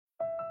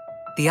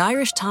The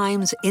Irish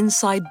Times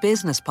Inside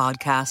Business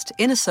podcast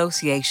in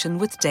association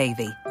with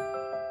Davy.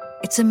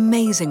 It's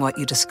amazing what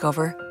you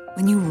discover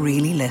when you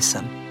really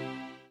listen.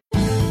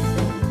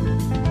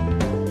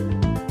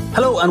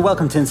 Hello and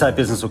welcome to Inside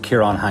Business with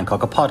Ciarán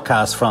Hancock, a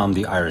podcast from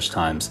the Irish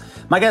Times.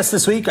 My guests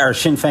this week are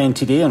Sinn Féin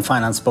TD and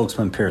finance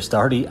spokesman Pearse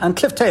Doherty and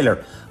Cliff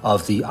Taylor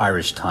of the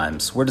Irish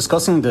Times. We're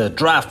discussing the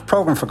draft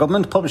programme for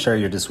government published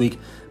earlier this week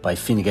by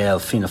Fine Gael,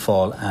 Fianna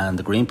Fáil and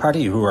the Green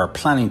Party, who are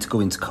planning to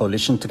go into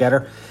coalition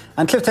together.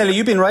 And Cliff Taylor,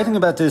 you've been writing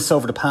about this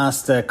over the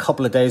past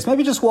couple of days.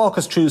 Maybe just walk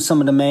us through some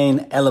of the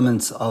main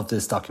elements of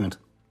this document.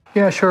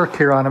 Yeah, sure,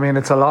 Ciarán. I mean,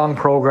 it's a long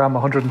programme,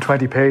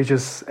 120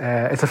 pages.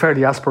 It's a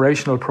fairly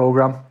aspirational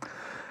programme.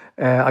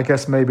 I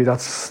guess maybe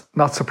that's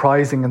not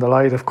surprising in the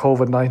light of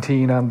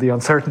COVID-19 and the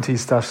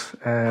uncertainties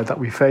that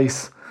we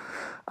face.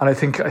 And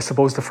I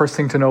suppose the first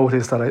thing to note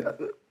is that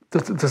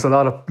there's a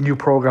lot of new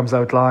programmes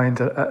outlined,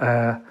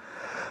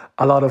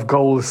 a lot of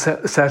goals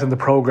set in the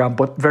programme,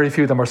 but very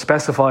few of them are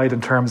specified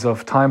in terms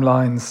of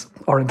timelines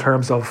or in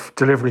terms of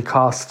delivery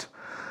cost.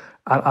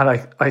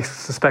 And I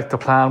suspect the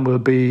plan will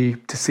be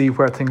to see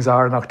where things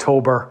are in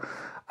October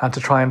and to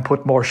try and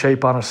put more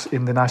shape on it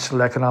in the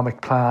National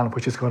Economic Plan,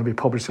 which is going to be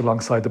published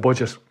alongside the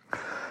budget.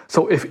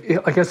 So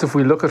if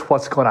we look at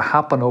what's going to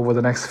happen over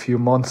the next few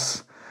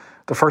months,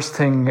 the first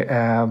thing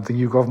the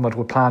new government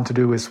will plan to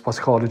do is what's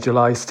called a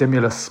July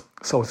stimulus.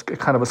 So it's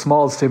kind of a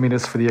small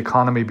stimulus for the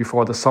economy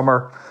before the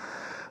summer.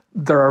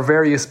 There are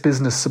various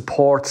business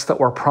supports that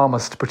were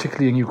promised,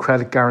 particularly a new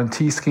credit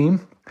guarantee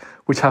scheme,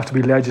 which have to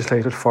be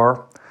legislated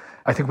for.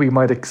 I think we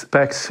might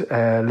expect,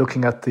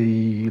 looking at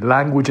the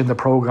language in the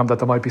programme, that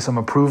there might be some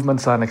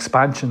improvements and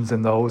expansions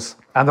in those.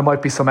 And there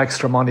might be some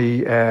extra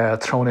money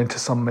thrown into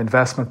some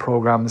investment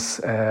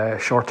programmes,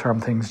 short-term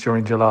things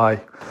during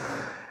July.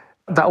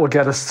 That will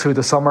get us through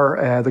the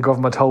summer, the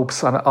government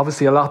hopes. And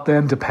obviously a lot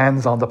then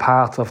depends on the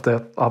path of the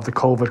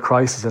COVID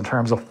crisis in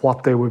terms of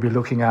what they will be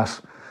looking at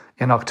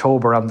in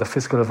October. And the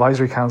Fiscal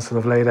Advisory Council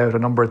have laid out a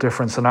number of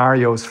different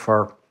scenarios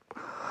for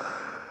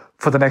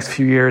the next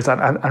few years,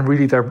 and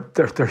really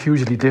they're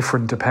hugely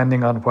different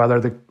depending on whether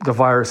the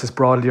virus is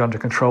broadly under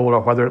control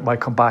or whether it might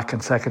come back in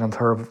second and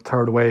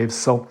third waves.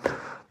 So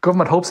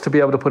government hopes to be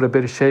able to put a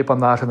bit of shape on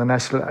that in the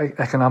National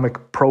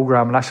Economic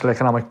Programme, National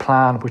Economic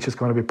Plan, which is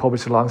going to be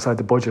published alongside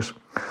the budget.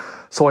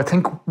 So I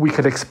think we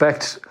could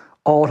expect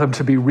autumn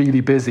to be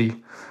really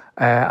busy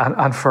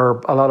and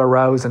for a lot of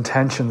rows and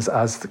tensions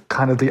as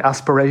the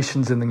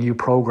aspirations in the new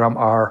programme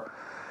are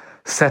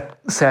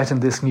set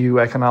in this new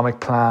economic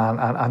plan,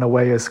 and a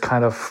way is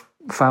kind of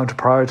found to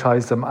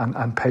prioritise them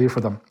and pay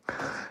for them.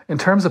 In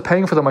terms of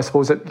paying for them, I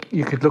suppose that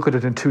you could look at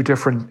it in two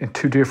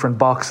different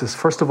boxes.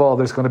 First of all,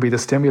 there's going to be the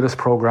stimulus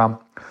programme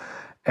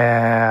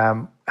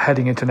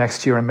heading into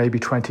next year and maybe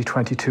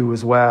 2022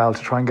 as well,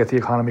 to try and get the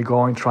economy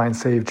going, try and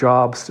save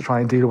jobs, to try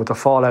and deal with the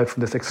fallout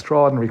from this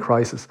extraordinary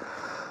crisis.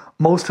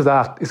 Most of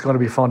that is going to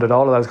be funded,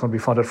 all of that is going to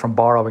be funded from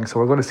borrowing. So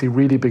we're going to see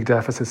really big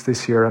deficits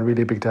this year and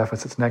really big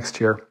deficits next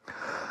year.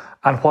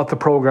 And what the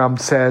programme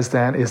says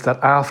then is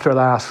that after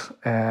that,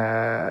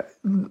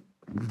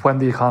 when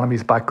the economy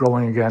is back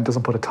growing again,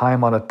 doesn't put a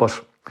time on it,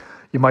 but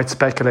you might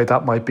speculate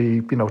that might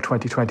be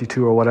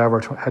 2022 or whatever,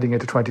 heading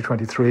into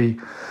 2023,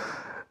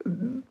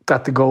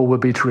 that the goal will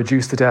be to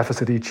reduce the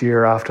deficit each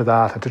year after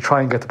that and to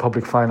try and get the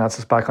public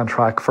finances back on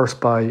track, first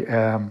by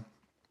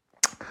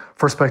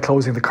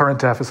closing the current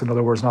deficit, in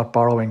other words, not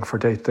borrowing for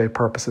day-to-day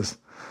purposes.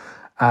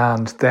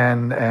 And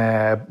then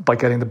by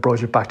getting the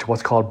budget back to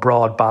what's called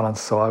broad balance.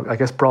 So I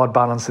guess broad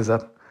balance is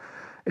a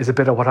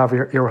bit of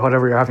whatever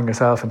you're having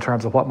yourself in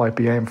terms of what might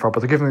be aimed for, but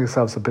they're giving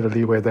themselves a bit of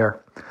leeway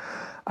there.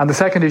 And the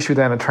second issue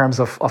then in terms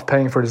of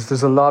paying for it is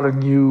there's a lot of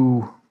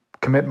new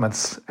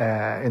commitments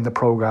in the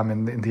programme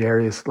in the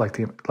areas like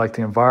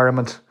the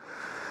environment,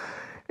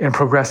 in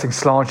progressing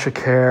sláinte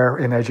care,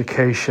 in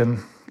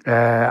education,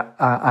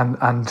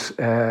 and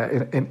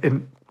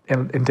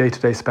in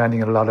day-to-day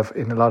spending in a lot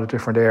of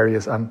different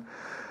areas. And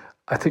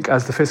I think,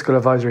 as the Fiscal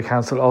Advisory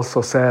Council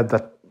also said,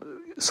 that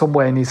some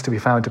way needs to be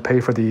found to pay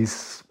for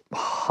these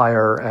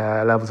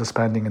higher levels of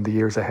spending in the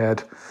years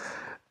ahead.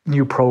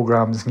 New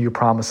programmes, new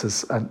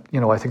promises, and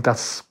I think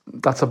that's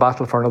a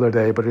battle for another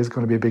day, but it is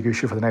going to be a big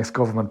issue for the next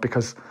government,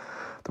 because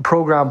the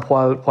programme,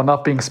 while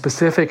not being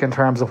specific in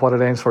terms of what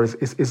it aims for,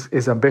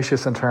 is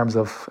ambitious in terms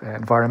of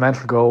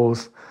environmental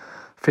goals: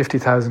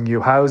 50,000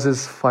 new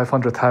houses,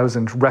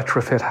 500,000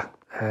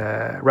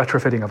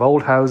 retrofitting of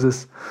old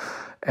houses.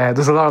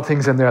 There's a lot of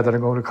things in there that are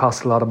going to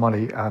cost a lot of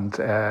money, and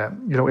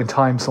in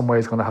time, some way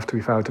is going to have to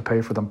be found to pay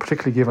for them,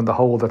 particularly given the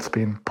hole that's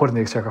been put in the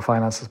Exchequer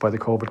finances by the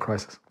COVID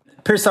crisis.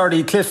 Pearse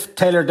Doherty, Cliff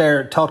Taylor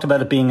there talked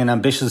about it being an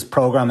ambitious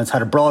programme. It's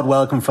had a broad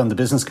welcome from the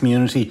business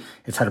community.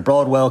 It's had a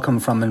broad welcome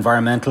from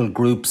environmental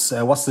groups.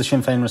 What's the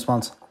Sinn Féin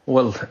response?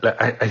 Well,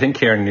 I think,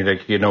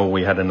 Ciarán,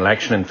 we had an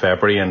election in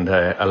February and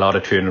a lot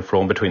of to and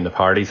fro between the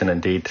parties, and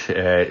indeed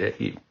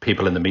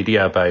people in the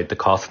media about the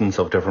costings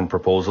of different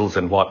proposals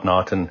and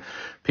whatnot, and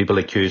people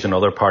accusing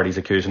other parties,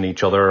 accusing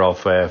each other of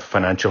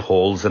financial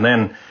holes. And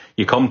then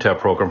you come to a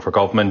programme for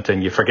government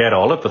and you forget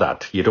all of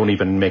that. You don't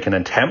even make an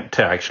attempt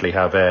to actually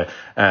have a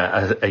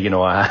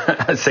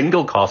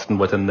single costing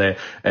within the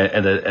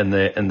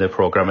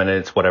programme, and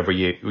it's whatever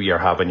you're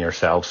having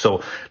yourself.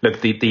 So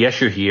look, the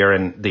issue here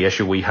and the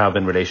issue we have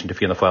in relation to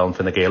Fianna Fáil and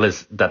Fine Gael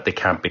is that they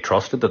can't be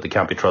trusted, that they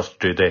can't be trusted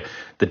to do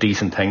the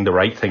decent thing, the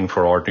right thing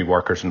for ordinary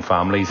workers and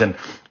families. And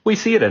we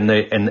see it in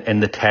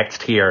the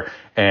text here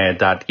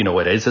that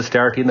it is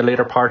austerity in the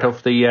later part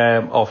of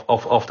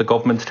the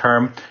government's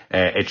term.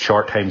 It's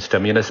short-time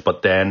stimulus,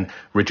 but then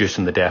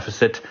reducing the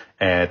deficit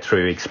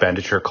through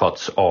expenditure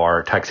cuts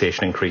or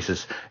taxation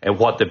increases.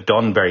 What they've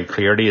done very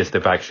clearly is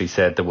they've actually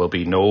said there will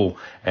be no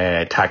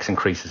tax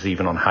increases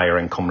even on higher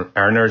income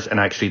earners, and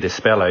actually they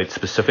spell out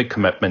specific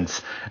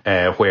commitments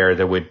where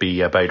there would be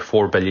about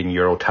 €4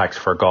 billion tax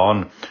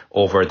forgone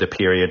over the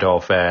period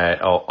of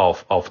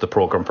the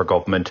programme for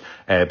government,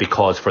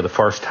 because for the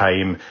first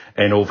time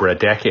in over a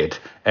decade,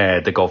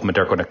 the government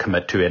are going to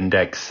commit to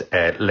index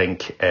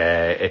link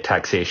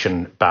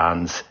taxation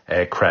bans,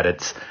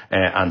 credits,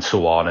 and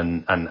so on,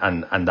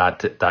 and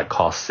that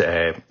costs,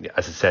 as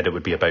I said, it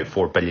would be about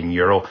 €4 billion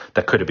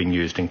that could have been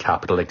used in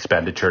capital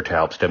expenditure to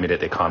help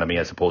stimulate the economy.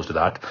 As opposed to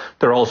that,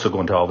 they're also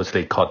going to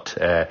obviously cut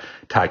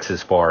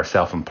taxes for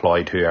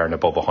self-employed who earn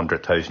above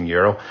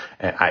 €100,000.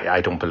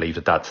 I don't believe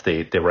that that's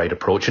the right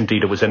approach.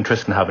 Indeed, it was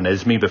interesting having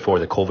ISME before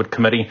the COVID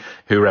committee,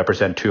 who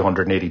represent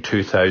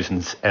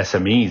 282,000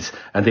 SMEs,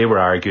 and they were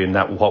arguing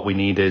that what we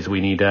need is a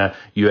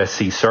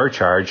USC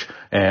surcharge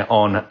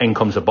on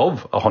incomes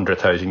above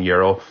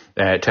 €100,000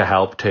 to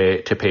help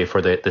to pay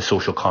for the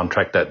social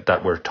contract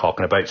that we're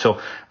talking about. So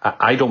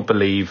I don't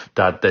believe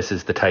that this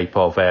is the type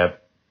of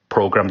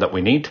programme that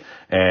we need.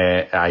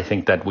 I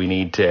think that we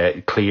need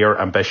clear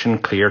ambition,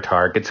 clear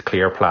targets,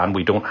 clear plan.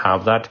 We don't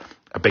have that.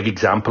 A big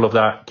example of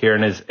that,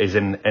 Kieran, is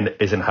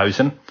in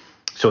housing.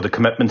 So the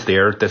commitments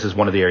there, this is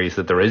one of the areas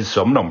that there is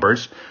some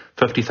numbers,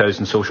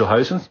 50,000 social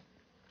housing.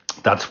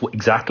 That's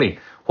exactly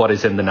what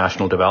is in the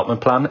National Development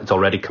Plan. It's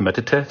already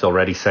committed to, it's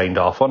already signed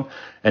off on.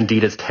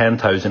 Indeed, it's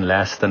 10,000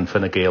 less than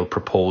Fine Gael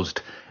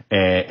proposed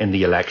in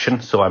the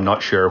election. So I'm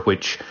not sure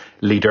which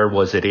leader,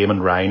 was it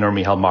Eamon Ryan or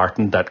Micheál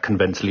Martin, that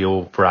convinced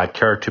Leo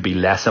Varadkar to be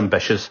less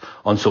ambitious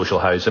on social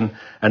housing.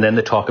 And then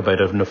they talk about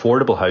an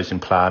affordable housing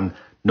plan.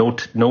 No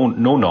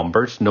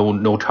numbers,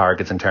 no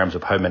targets in terms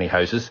of how many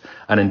houses,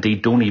 and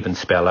indeed don't even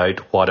spell out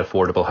what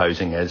affordable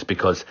housing is,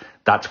 because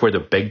that's where the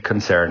big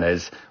concern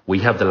is. We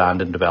have the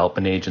Land and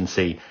Development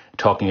Agency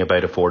talking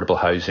about affordable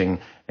housing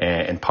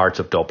in parts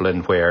of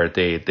Dublin where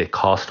the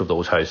cost of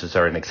those houses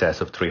are in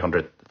excess of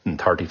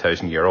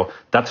 €330,000.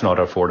 That's not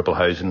affordable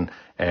housing.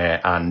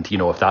 And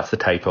if that's the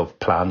type of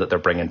plan that they're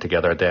bringing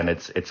together, then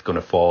it's going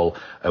to fall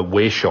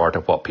way short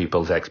of what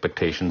people's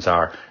expectations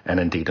are, and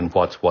indeed in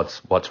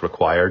what's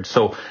required.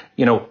 So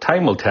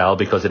time will tell,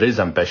 because it is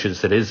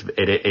ambitious.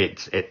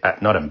 It's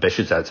not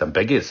ambitious. It's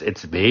ambiguous.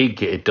 It's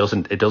vague. It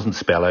doesn't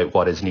spell out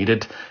what is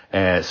needed.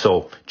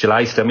 So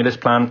July stimulus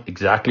plan,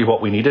 exactly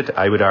what we needed.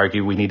 I would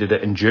argue we needed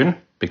it in June,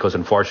 because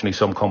unfortunately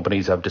some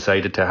companies have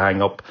decided to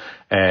hang up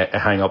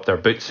their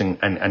boots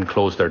and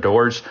close their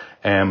doors.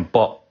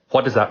 But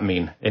what does that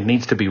mean? It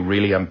needs to be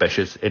really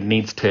ambitious. It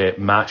needs to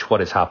match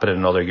what is happening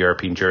in other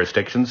European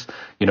jurisdictions.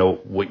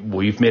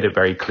 We've made it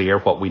very clear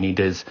what we need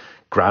is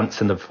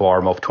grants in the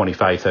form of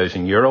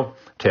 €25,000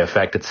 to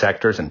affected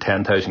sectors and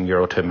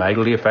 €10,000 to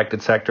mildly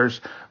affected sectors.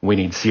 We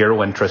need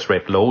zero interest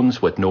rate loans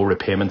with no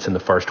repayments in the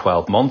first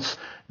 12 months.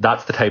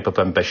 That's the type of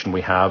ambition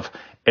we have.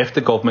 If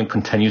the government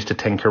continues to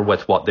tinker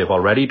with what they've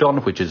already done,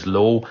 which is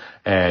low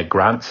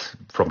grants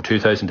from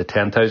 2,000 to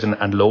 10,000,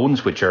 and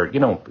loans which are,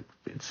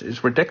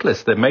 it's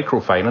ridiculous. The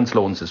microfinance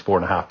loans is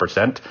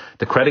 4.5%.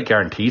 The credit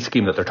guarantee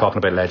scheme that they're talking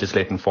about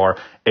legislating for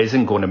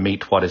isn't going to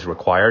meet what is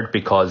required,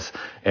 because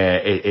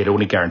it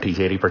only guarantees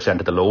 80%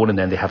 of the loan, and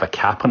then they have a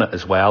cap on it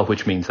as well,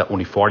 which means that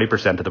only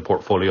 40% of the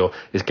portfolio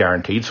is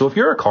guaranteed. So if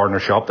you're a corner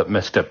shop that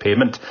missed a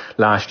payment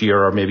last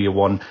year, or maybe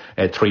one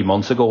 3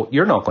 months ago,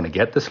 you're not going to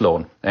get this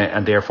loan,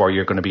 and therefore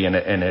you're going to be in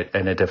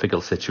a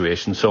difficult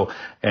situation. So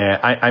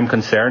I'm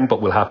concerned,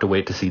 but we'll have to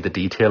wait to see the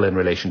detail in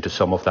relation to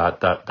some of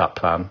that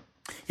plan.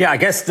 Yeah, I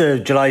guess the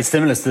July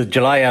stimulus, the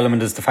July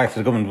element is the fact that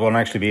the government won't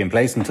actually be in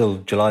place until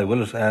July,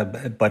 will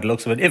it? By the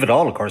looks of it, if at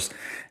all, of course.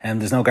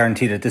 There's no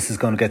guarantee that this is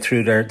going to get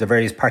through the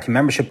various party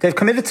membership. They've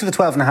committed to the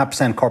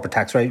 12.5% corporate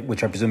tax rate,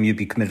 which I presume you'd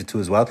be committed to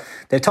as well.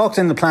 They talked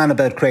in the plan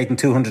about creating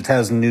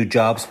 200,000 new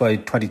jobs by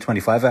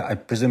 2025. I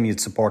presume you'd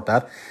support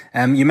that.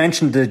 You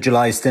mentioned the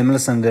July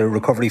stimulus and the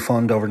recovery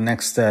fund over the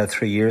next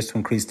 3 years to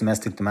increase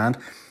domestic demand.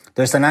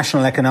 There's the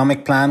National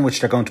Economic Plan, which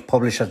they're going to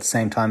publish at the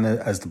same time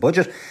as the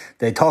budget.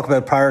 They talk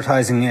about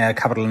prioritising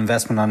capital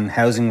investment on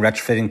housing,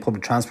 retrofitting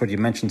public transport. You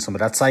mentioned some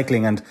of that,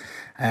 cycling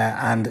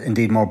and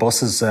indeed more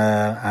buses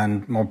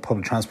and more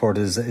public transport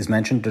is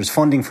mentioned. There's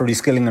funding for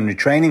reskilling and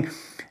retraining.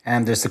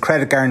 And there's the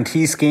credit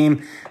guarantee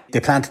scheme. They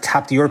plan to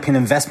tap the European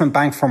Investment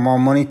Bank for more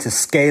money to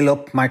scale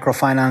up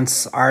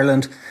Microfinance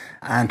Ireland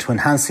and to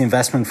enhance the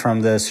investment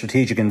from the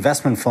Strategic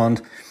Investment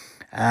Fund.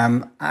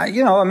 And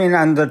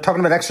they're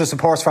talking about extra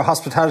supports for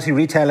hospitality,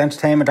 retail,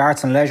 entertainment,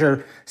 arts and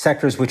leisure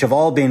sectors, which have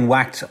all been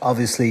whacked,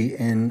 obviously,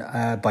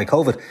 by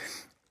COVID.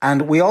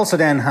 And we also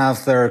then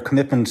have their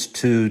commitment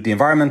to the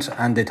environment,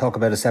 and they talk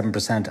about a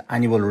 7%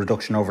 annual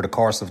reduction over the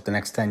course of the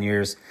next 10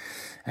 years.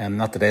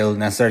 Not that they'll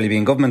necessarily be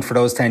in government for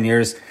those 10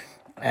 years.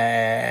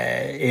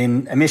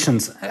 In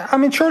emissions. I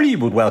mean, surely you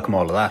would welcome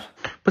all of that.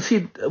 But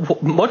see,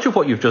 much of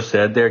what you've just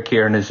said there,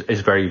 Kieran,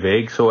 is very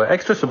vague. So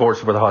extra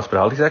supports for the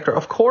hospitality sector,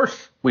 of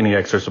course we need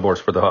extra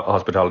supports for the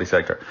hospitality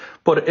sector.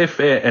 But if,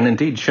 and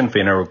indeed Sinn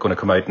Féin are going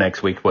to come out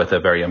next week with a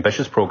very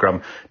ambitious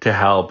programme to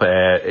help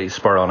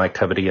spur on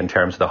activity in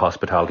terms of the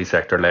hospitality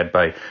sector led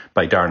by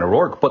Darren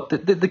O'Rourke. But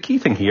the key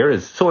thing here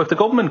is, so if the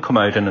government come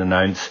out and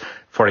announce,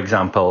 for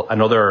example,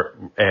 another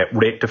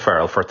rate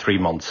deferral for 3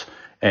 months,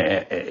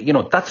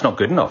 that's not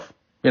good enough.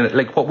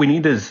 Like what we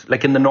need is,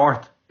 like in the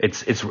north,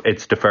 it's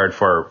deferred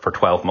for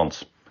 12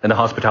 months. In the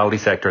hospitality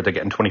sector, they're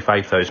getting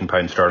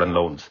 £25,000 sterling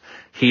loans.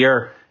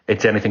 Here,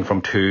 it's anything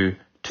from 2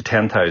 to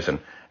 10,000.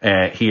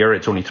 Here,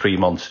 it's only 3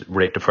 months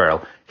rate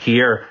deferral.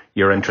 Here,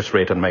 your interest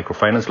rate on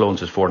microfinance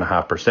loans is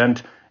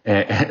 4.5%.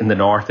 In the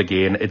north,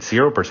 again, it's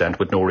 0%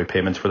 with no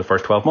repayments for the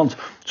first 12 months.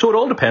 So it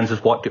all depends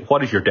as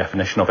what is your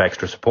definition of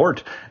extra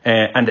support?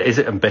 And is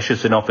it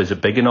ambitious enough? Is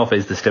it big enough?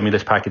 Is the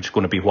stimulus package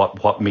going to be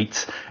what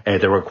meets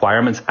the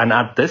requirements? And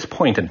at this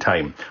point in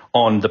time,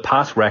 on the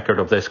past record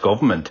of this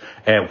government,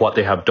 what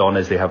they have done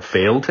is they have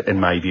failed, in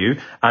my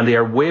view, and they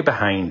are way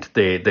behind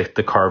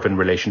the curve in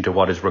relation to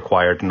what is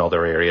required in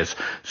other areas.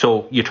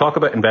 So you talk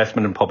about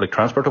investment in public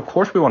transport. Of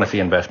course, we want to see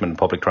investment in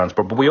public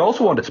transport, but we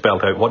also want it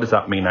spelled out. What does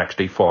that mean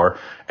actually for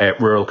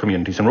rural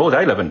communities and roads?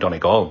 I live in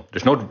Donegal.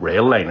 There's no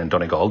rail line in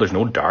Donegal. There's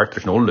no DART.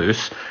 There's no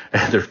Luce.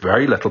 There's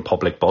very little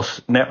public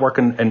bus network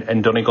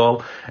in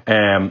Donegal.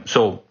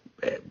 So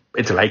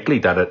it's likely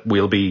that it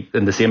will be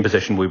in the same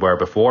position we were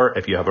before.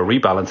 If you have a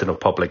rebalancing of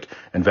public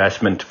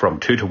investment from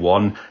 2 to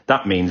 1,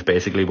 that means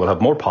basically we'll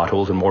have more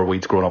potholes and more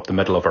weeds growing up the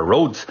middle of our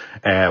roads,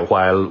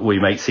 while we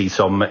might see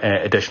some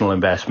additional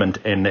investment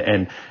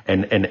in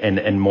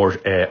more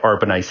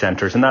urbanised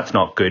centres, and that's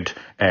not good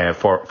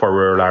for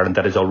rural Ireland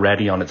that is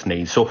already on its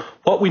knees. So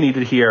what we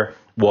needed here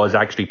was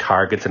actually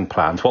targets and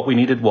plans. What we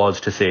needed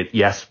was to say,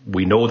 yes,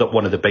 we know that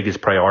one of the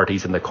biggest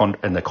priorities in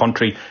the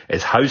country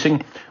is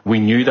housing. We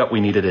knew that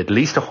we needed at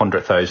least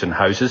 100,000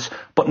 houses.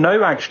 But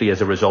now actually, as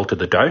a result of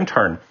the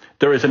downturn,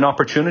 there is an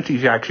opportunity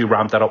to actually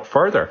ramp that up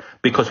further,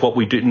 because what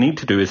we do need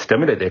to do is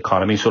stimulate the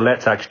economy. So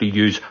let's actually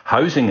use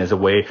housing as a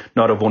way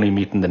not of only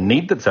meeting the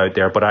need that's out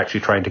there, but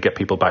actually trying to get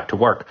people back to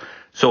work.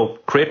 So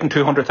creating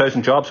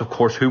 200,000 jobs, of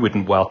course, who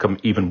wouldn't welcome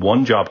even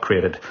one job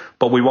created?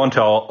 But we want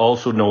to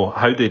also know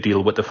how they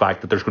deal with the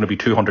fact that there's going to be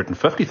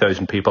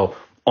 250,000 people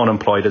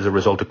unemployed as a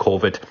result of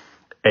COVID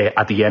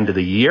at the end of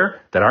the year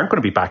that aren't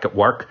going to be back at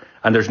work.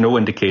 And there's no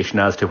indication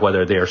as to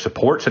whether their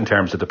supports in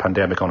terms of the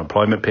pandemic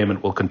unemployment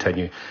payment will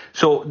continue.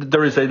 So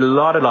there is a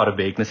lot of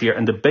vagueness here.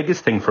 And the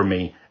biggest thing for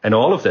me in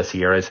all of this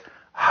here is,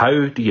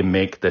 how do you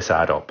make this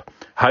add up?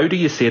 How do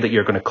you say that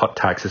you're going to cut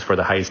taxes for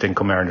the highest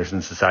income earners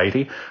in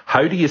society?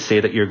 How do you say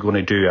that you're going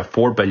to do a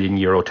 €4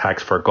 billion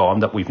tax for gone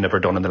that we've never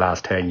done in the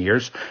last 10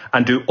 years,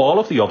 and do all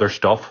of the other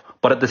stuff,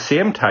 but at the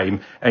same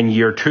time, in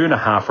year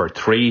 2.5 or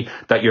 3,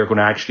 that you're going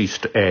to actually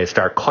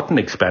start cutting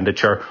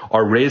expenditure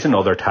or raising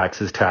other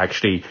taxes to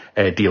actually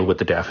deal with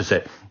the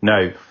deficit?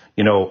 Now,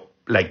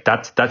 like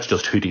that's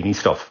just Houdini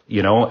stuff,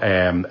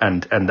 and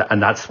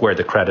that's where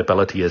the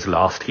credibility is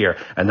lost here.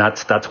 And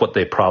that's what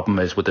the problem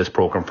is with this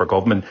programme for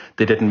government.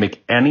 They didn't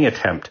make any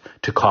attempt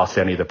to cost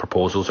any of the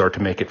proposals or to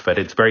make it fit.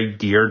 It's very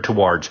geared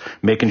towards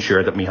making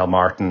sure that Micheál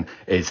Martin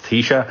is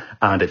Taoiseach,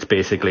 and it's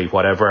basically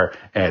whatever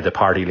the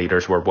party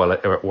leaders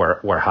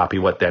were happy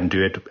with, then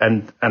do it.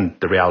 And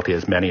the reality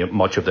is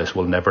much of this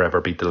will never ever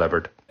be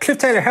delivered. Cliff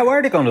Taylor, how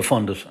are they going to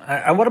fund it?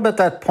 And what about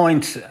that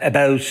point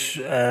about,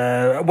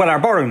 our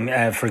borrowing,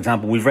 for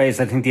example? We've raised,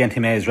 I think the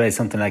NTMA has raised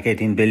something like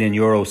 €18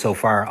 billion so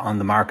far on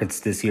the markets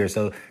this year.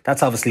 So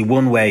that's obviously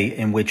one way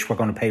in which we're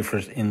going to pay for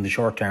it in the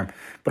short term.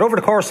 But over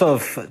the course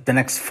of the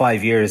next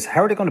 5 years,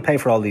 how are they going to pay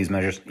for all these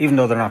measures, even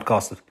though they're not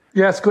costed?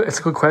 Yeah, it's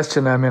a good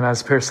question. I mean,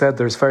 as Pierce said,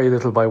 there's very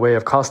little by way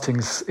of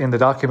costings in the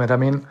document. I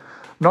mean,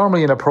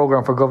 normally in a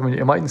programme for government,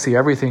 you mightn't see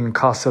everything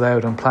costed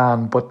out and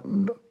planned, but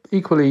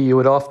equally, you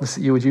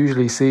would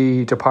usually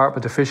see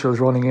department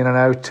officials running in and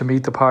out to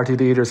meet the party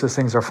leaders as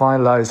things are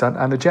finalised,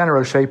 and a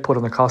general shape put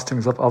on the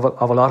costings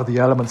of a lot of the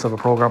elements of a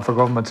programme for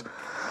government.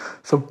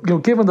 So,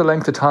 given the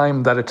length of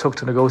time that it took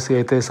to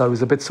negotiate this, I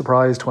was a bit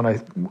surprised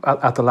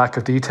at the lack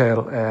of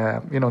detail.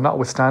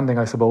 Notwithstanding,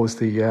 I suppose,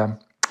 the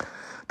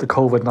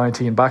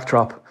COVID-19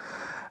 backdrop,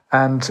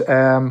 and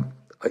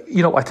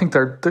I think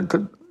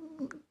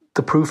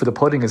the proof of the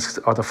pudding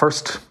or the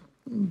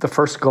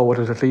first go at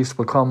it at least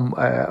will come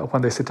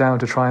when they sit down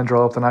to try and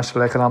draw up the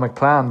National Economic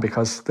Plan,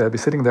 because they'll be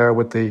sitting there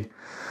with the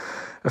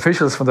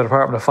officials from the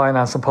Department of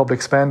Finance and Public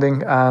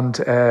Spending and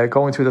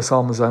going through the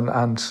sums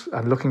and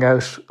looking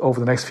out over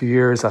the next few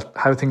years at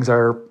what things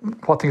are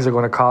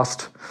going to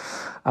cost,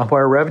 and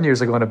where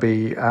revenues are going to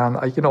be. And,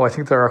 I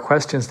think there are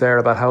questions there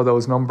about how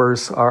those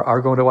numbers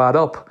are going to add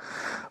up.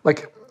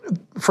 Like,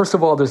 first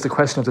of all, there's the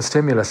question of the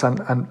stimulus,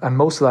 and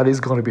most of that is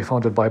going to be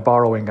funded by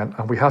borrowing.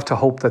 And we have to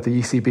hope that the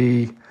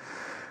ECB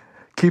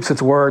keeps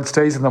its word,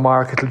 stays in the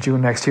market till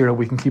June next year, and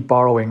we can keep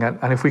borrowing.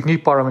 And if we can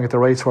keep borrowing at the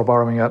rates we're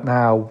borrowing at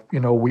now,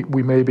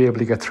 we may be able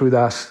to get through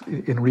that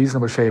in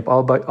reasonable shape,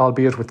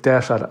 albeit with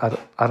debt at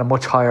a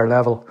much higher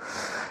level.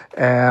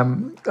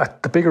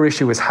 The bigger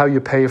issue is how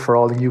you pay for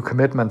all the new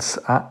commitments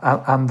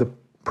and the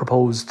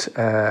proposed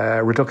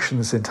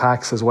reductions in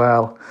tax as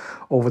well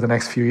over the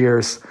next few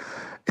years.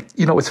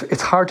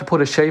 It's hard to put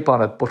a shape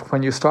on it, but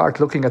when you start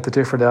looking at the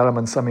different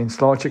elements, I mean,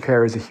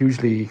 Sláintecare is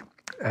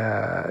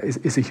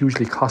a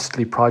hugely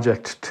costly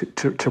project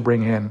to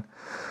bring in.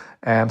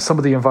 Some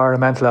of the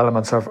environmental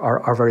elements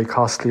are very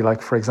costly.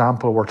 Like, for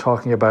example, we're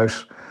talking about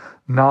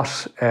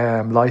not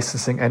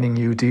licensing any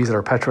new diesel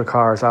or petrol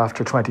cars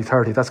after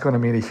 2030. That's going to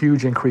mean a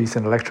huge increase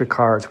in electric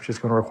cars, which is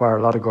going to require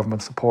a lot of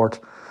government support.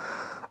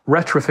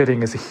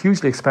 Retrofitting is a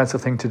hugely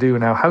expensive thing to do.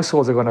 Now,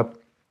 households are going to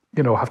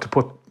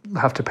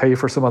have to pay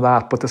for some of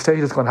that, but the state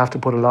is going to have to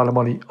put a lot of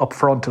money up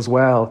front as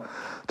well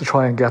to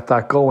try and get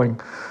that going.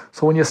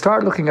 So when you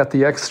start looking at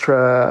the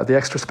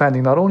extra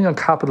spending, not only on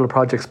capital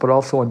projects but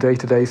also on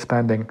day-to-day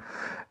spending,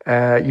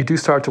 you do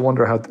start to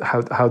wonder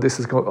how this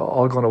is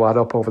all going to add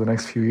up over the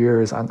next few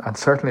years. And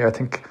certainly I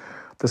think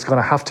there's going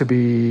to have to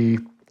be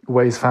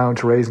ways found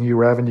to raise new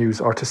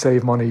revenues or to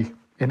save money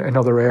in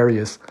other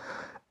areas.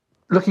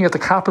 Looking at the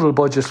capital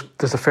budget,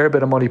 there's a fair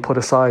bit of money put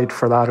aside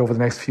for that over the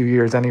next few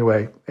years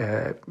anyway,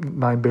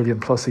 9 billion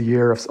plus a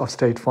year of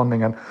state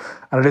funding. And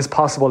it is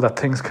possible that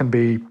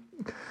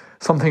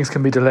some things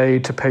can be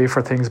delayed to pay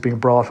for things being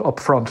brought up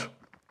front.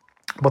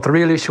 But the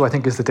real issue, I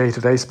think, is the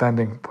day-to-day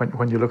spending.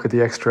 When you look at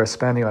the extra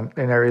spending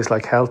in areas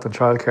like health and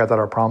childcare that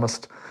are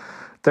promised,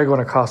 they're going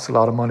to cost a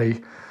lot of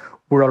money.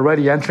 We're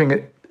already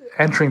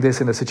entering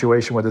this in a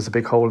situation where there's a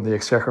big hole in the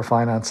exchequer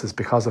finances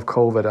because of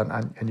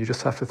COVID, and you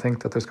just have to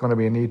think that there's going to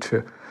be a need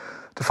to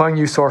find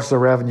new sources of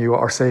revenue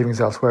or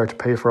savings elsewhere to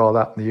pay for all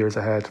that in the years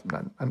ahead.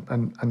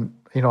 And I'm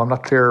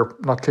not clear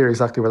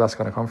exactly where that's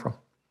going to come from.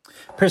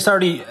 Pearse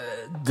Doherty,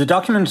 the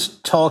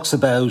document talks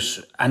about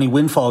any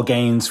windfall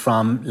gains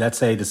from, let's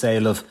say, the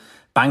sale of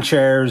bank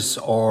shares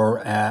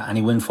or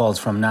any windfalls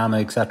from NAMA,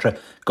 etc.,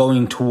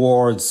 going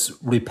towards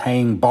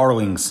repaying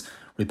borrowings,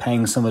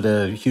 repaying some of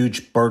the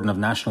huge burden of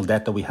national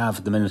debt that we have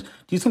at the minute.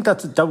 Do you think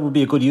that would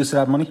be a good use of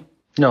that money?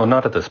 No,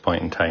 not at this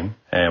point in time.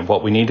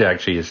 What we need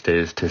actually is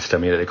to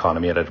stimulate the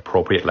economy at an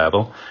appropriate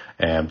level.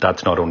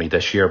 That's not only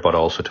this year, but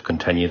also to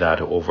continue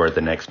that over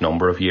the next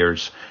number of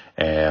years,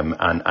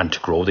 and to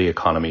grow the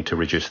economy, to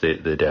reduce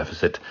the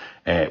deficit.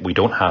 We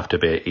don't have to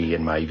be,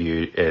 in my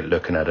view,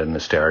 looking at an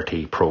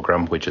austerity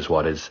programme, which is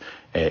what is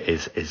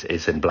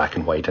in black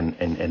and white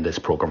in this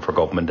programme for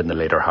government in the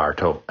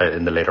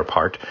later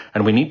part.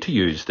 And we need to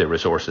use the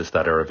resources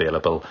that are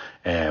available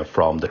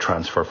from the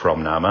transfer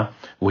from NAMA.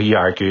 We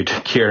argued,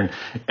 Kieran,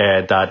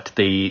 that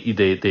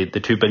the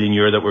 2 billion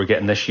euro that we're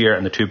getting this year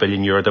and the 2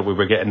 billion euro that we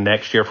were getting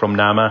next year from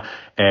NAMA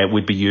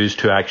would be used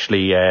to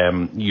actually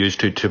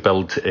to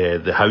build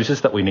the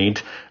houses that we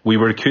need. We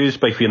were accused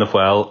by Fianna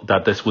Fáil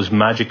that this was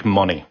magic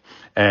money.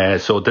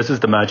 So this is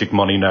the magic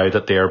money now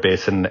that they are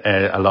basing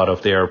a lot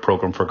of their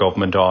programme for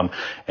government on.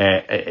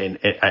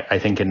 I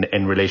think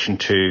in relation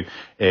to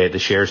the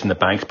shares in the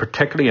banks,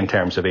 particularly in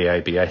terms of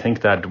AIB, I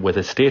think that with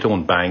a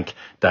state-owned bank,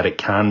 that it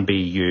can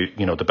be,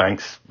 the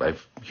banks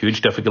have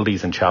huge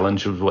difficulties and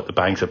challenges with the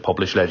banks have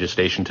published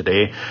legislation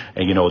today,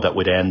 that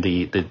would end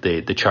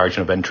the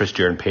charging of interest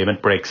during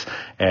payment breaks,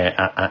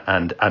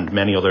 and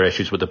many other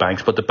issues with the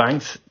banks. But the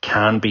banks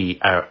can be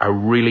a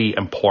really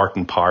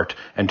important part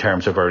in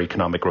terms of our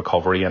economic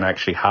recovery, and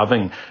actually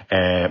having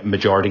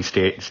majority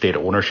state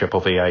ownership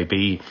of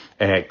AIB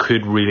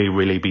could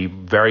really be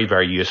very,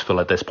 very useful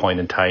at this point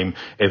in time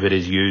if it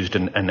is used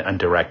and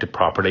directed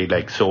properly.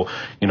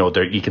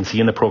 There, you can see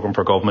in the programme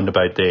for government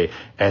about the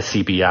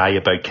SCBI,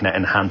 about kind of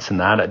enhancing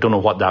that. I don't know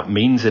what that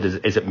means.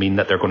 Is it mean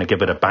that they're going to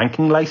give it a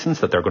banking licence,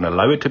 that they're going to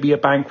allow it to be a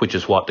bank, which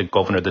is what the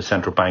governor of the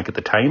central bank at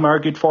the time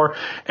argued for?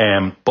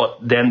 But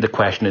then the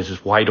question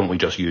is why don't we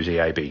just use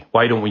AIB?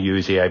 Why don't we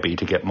use AIB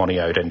to get money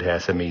out into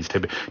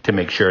SMEs to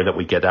make sure that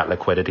we get that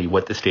liquidity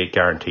with the state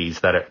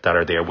guarantees that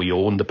are there? We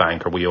own the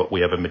bank, or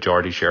we have a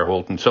majority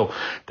shareholding. So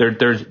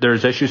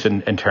there's issues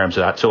in terms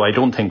of that. So I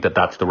don't think that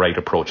that's the right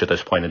approach at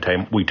this point in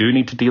time. We do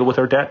need to deal with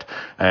our debt.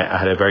 I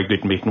had a very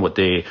good meeting with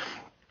the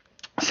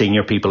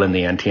senior people in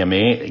the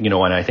NTMA,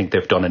 and I think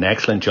they've done an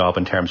excellent job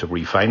in terms of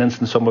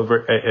refinancing some of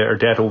our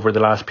debt over the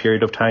last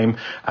period of time.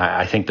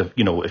 I think that,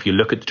 if you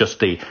look at just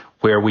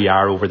where we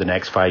are over the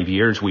next 5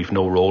 years. We've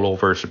no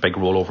rollovers, big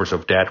rollovers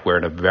of debt. We're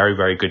in a very,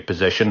 very good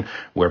position.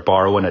 We're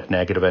borrowing at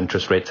negative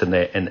interest rates in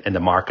the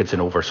markets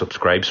and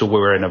oversubscribed. So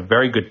we're in a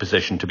very good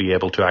position to be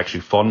able to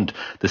actually fund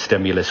the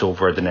stimulus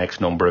over the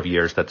next number of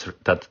years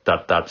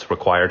that's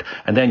required,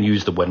 and then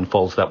use the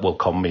windfalls that will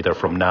come either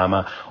from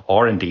NAMA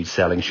or indeed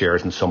selling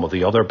shares in some of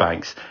the other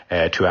banks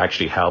to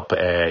actually help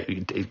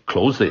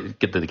close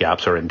get the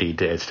gaps, or indeed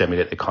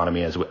stimulate the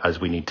economy as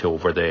we need to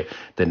over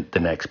the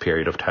next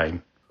period of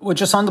time. Well,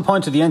 just on the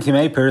point of the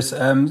NTMA, Piers,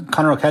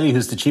 Conor O'Kelly,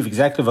 who's the chief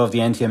executive of the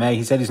NTMA,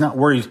 he said he's not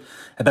worried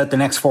about the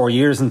next 4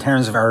 years in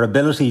terms of our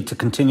ability to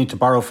continue to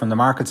borrow from the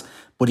markets,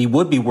 but he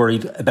would be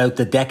worried about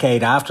the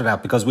decade after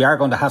that, because we are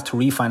going to have to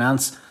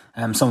refinance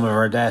some of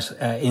our debt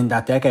in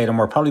that decade, and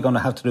we're probably going to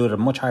have to do it at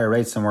much higher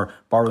rates than we're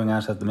borrowing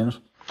at the minute.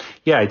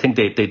 Yeah, I think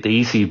the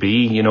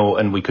ECB,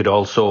 and we could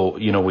also,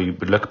 we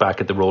would look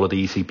back at the role of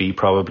the ECB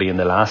probably in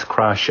the last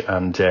crash,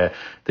 and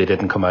they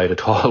didn't come out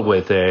at all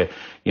with, in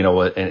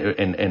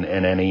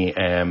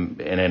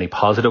any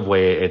positive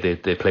way.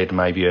 They played, in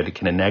my view, a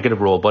kind of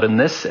negative role. But in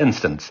this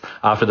instance,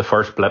 after the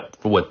first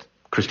blip with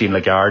Christine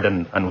Lagarde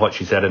and what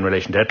she said in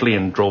relation to Italy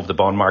and drove the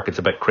bond markets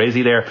a bit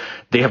crazy there,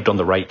 they have done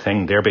the right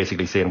thing. They're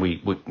basically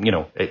saying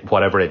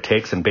whatever it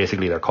takes, and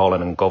basically they're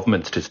calling on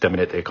governments to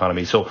stimulate the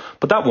economy.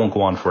 But that won't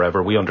go on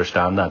forever. We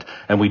understand that,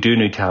 and we do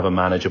need to have a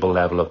manageable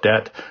level of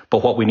debt.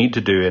 But what we need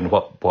to do, and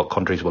what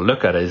countries will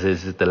look at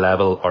is the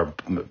level, or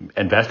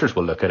investors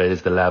will look at it,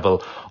 is the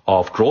level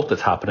of growth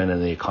that's happening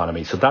in the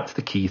economy. So that's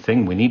the key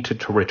thing. We need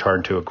to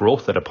return to a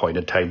growth at a point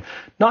in time,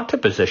 not to a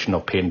position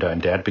of paying down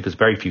debt, because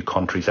very few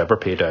countries ever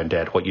pay down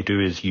debt. What you do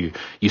is you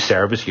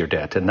service your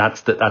debt, and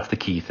that's the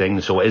key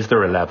thing. So is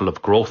there a level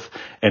of growth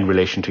in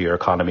relation to your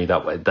economy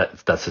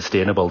that's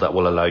sustainable, that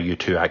will allow you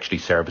to actually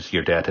service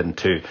your debt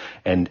into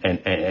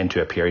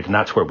a period? And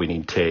that's where we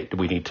need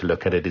to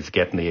look at it, is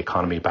getting the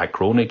economy back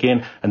growing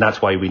again, and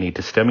that's why we need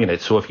to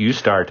stimulate. So if you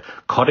start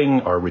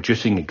cutting or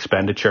reducing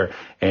expenditure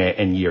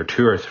in year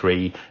 2 or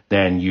 3,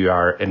 then you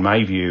are, in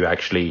my view,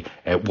 actually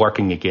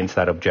working against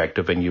that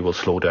objective, and you will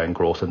slow down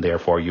growth, and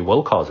therefore you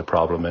will cause a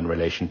problem in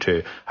relation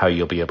to how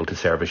you'll be able to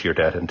service your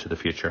debt into the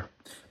future.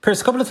 Piers,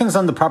 a couple of things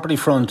on the property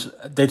front.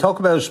 They talk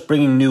about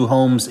bringing new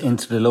homes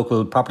into the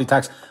local property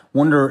tax.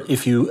 Wonder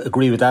if you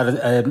agree with that.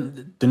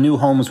 The new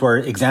homes were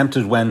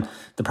exempted when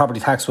the property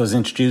tax was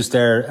introduced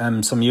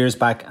there some years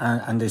back,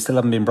 and they still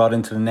haven't been brought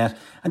into the net.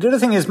 And the other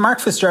thing is, Mark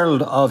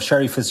Fitzgerald of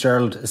Sherry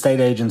Fitzgerald Estate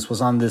Agents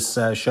was on this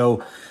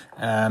show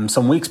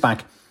some weeks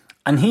back,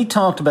 and he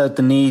talked about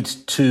the need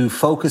to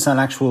focus on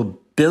actual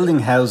building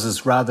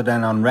houses rather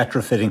than on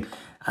retrofitting.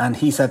 And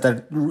he said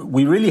that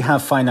we really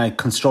have finite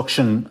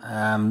construction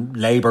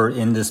labour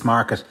in this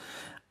market,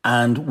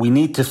 and we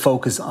need to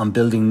focus on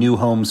building new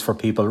homes for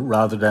people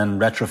rather than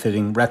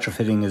retrofitting.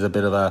 Retrofitting is a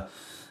bit of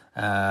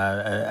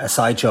a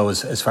sideshow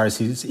as far as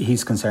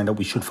he's concerned, that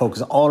we should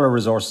focus all our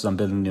resources on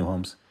building new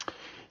homes.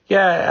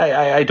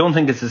 Yeah, I don't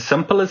think it's as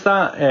simple as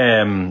that.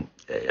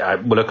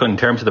 Well, look, in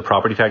terms of the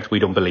property tax, we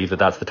don't believe that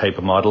that's the type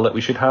of model that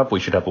we should have.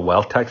 We should have a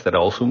wealth tax that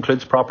also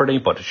includes property,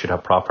 but it should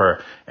have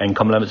proper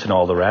income limits and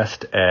all the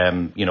rest.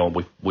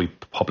 We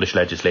published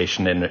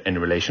legislation in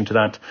relation to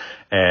that.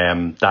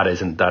 That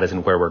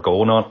isn't where we're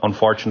going on,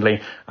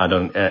 unfortunately.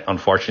 And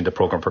unfortunately, the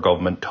programme for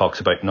government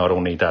talks about not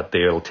only that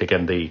they'll take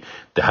in the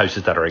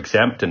houses that are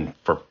exempt, and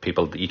for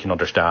people that you can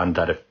understand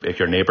that if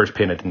your neighbour's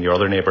paying it and your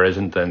other neighbour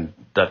isn't, then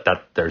that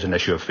there's an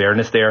issue of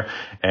fairness there,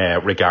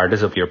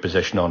 regardless of your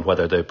position on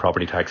whether the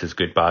property tax is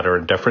good, bad or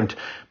indifferent.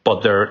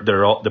 But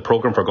the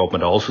programme for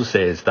government also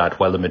says that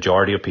while the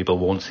majority of people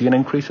won't see an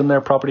increase in their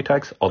property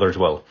tax, others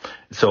will.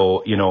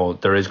 So,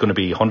 there is going to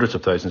be hundreds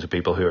of thousands of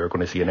people who are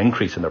going to see an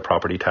increase in their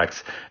property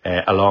tax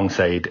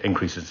alongside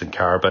increases in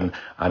carbon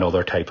and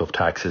other type of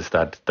taxes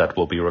that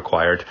will be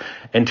required.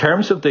 In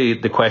terms of the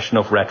question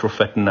of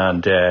retrofitting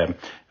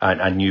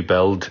and new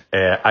build,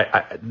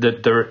 I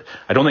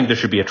don't think there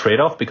should be a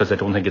trade-off, because I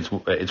don't think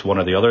it's one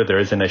or the other. There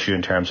is an issue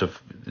in terms of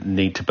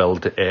need to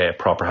build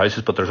proper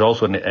houses, but there's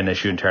also an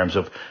issue in terms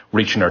of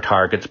reaching our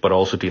targets, but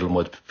also dealing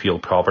with fuel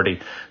poverty.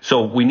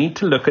 So we need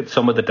to look at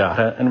some of the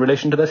data in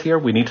relation to this here.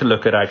 We need to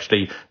look at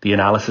actually the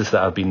analysis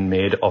that have been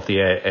made of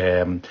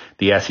the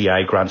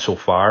SEI grant so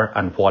far,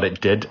 and what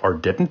it did or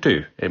didn't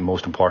do, and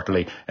most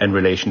importantly, in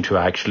relation to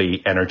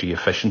actually energy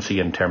efficiency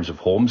in terms of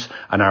homes,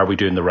 and are we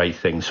doing the right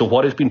thing? So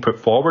what has been put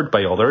forward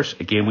by others,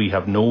 again, we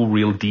have no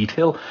real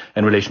detail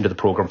in relation to the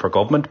programme for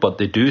government, but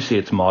they do say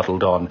it's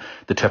modelled on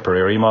the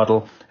Tipperary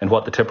model. And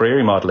what the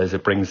Tipperary model is,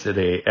 it brings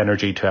the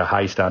energy to a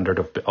high standard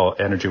of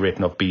energy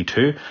rating of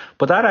B2.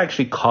 But that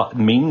actually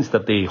means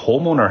that the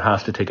homeowner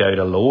has to take out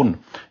a loan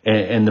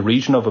in the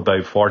region of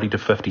about 40 to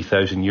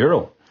 50,000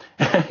 euro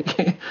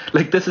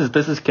like this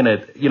is kind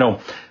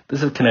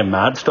of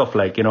mad stuff.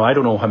 Like, I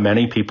don't know how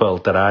many people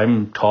that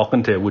I'm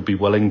talking to would be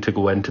willing to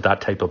go into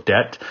that type of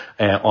debt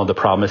on the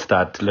promise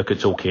that, look,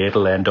 it's okay,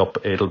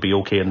 it'll be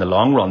okay in the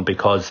long run,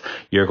 because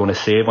you're going to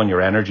save on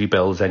your energy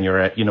bills, and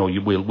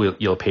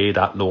you'll pay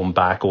that loan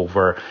back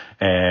over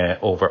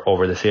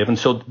the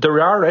savings. So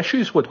there are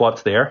issues with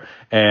what's there,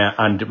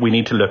 and we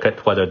need to look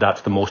at whether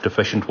that's the most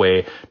efficient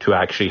way to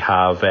actually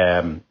have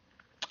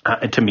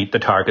to meet the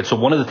target. So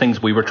one of the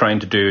things we were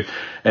trying to do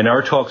in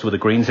our talks with the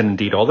Greens, and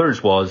indeed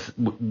others, was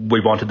we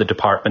wanted the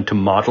department to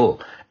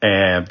model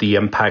the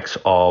impacts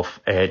of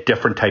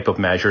different type of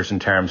measures in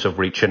terms of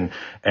reaching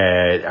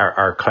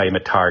our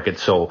climate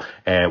targets. So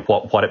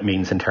what it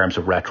means in terms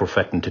of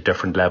retrofitting to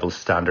different levels of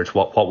standards,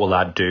 what will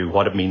that do,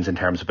 what it means in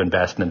terms of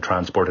investing in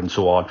transport and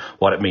so on,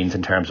 what it means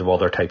in terms of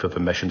other type of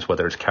emissions,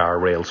 whether it's car,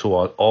 rail, so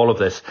on, all of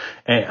this.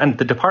 And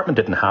the department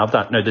didn't have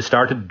that. Now, they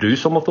started to do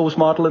some of those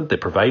modelling. They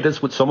provide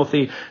us with some of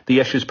the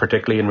issues,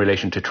 particularly in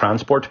relation to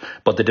transport,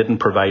 but they didn't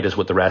provide us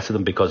with the rest of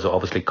them, because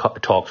obviously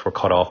talks were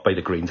cut off by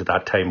the Greens at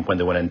that time when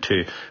they went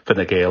into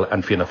Fine Gael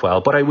and Fianna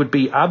Fáil. But I would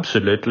be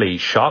absolutely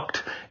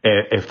shocked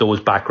if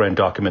those background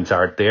documents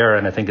aren't there,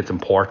 and I think it's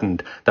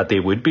important that they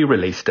would be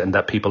released and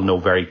that people know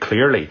very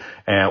clearly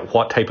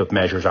what type of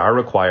measures are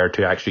required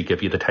to actually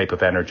give you the type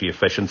of energy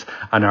efficiency,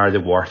 and are they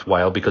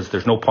worthwhile, because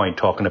there's no point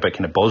talking about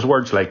kind of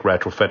buzzwords like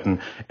retrofitting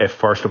if,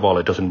 first of all,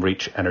 it doesn't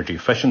reach energy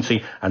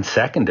efficiency, and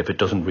second, if it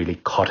doesn't really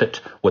cut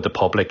it with the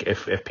public.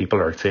 If people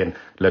are saying,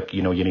 look,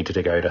 you need to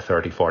take out a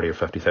 30, 40 or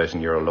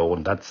 50,000 euro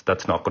loan,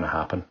 that's not going to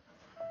happen.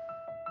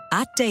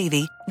 At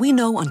Davy, we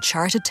know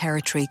uncharted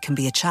territory can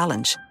be a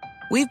challenge.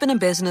 We've been in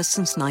business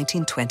since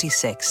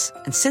 1926,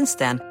 and since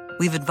then,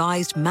 we've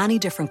advised many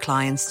different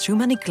clients through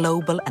many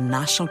global and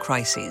national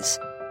crises.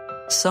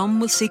 Some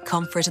will seek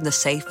comfort in the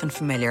safe and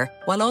familiar,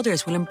 while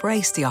others will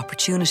embrace the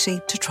opportunity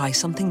to try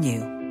something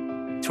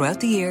new. Throughout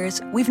the years,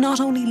 we've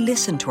not only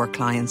listened to our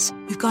clients,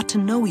 we've got to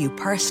know you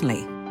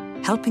personally,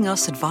 helping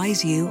us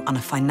advise you on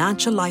a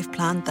financial life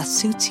plan that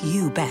suits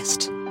you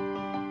best.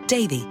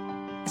 Davy,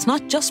 it's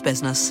not just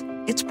business,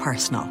 it's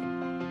personal.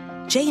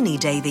 J&E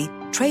Davy,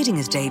 trading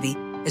as Davy,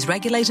 is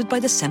regulated by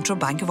the Central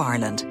Bank of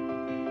Ireland.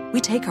 We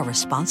take our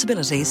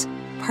responsibilities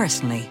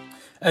personally.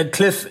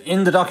 Cliff,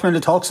 in the document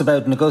it talks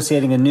about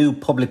negotiating a new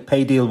public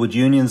pay deal with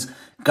unions,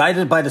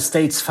 guided by the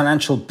state's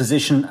financial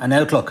position and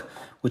outlook,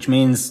 which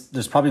means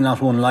there's probably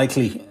not one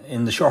likely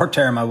in the short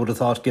term, I would have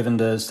thought, given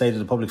the state of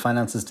the public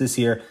finances this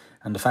year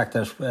and the fact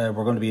that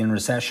we're going to be in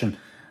recession.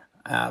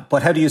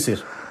 But how do you see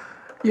it?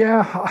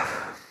 Yeah,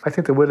 I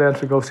think they will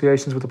enter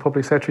negotiations with the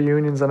public sector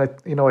unions, and I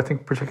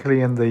think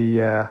particularly in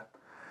the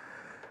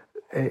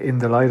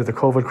light of the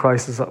COVID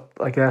crisis,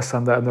 I guess,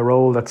 and the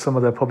role that some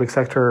of the public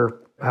sector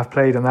have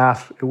played in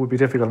that, it would be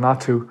difficult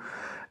not to.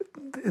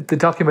 The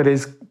document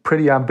is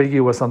pretty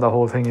ambiguous on the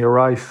whole thing, you're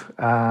right,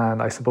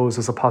 and I suppose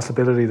there's a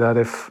possibility that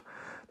if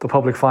the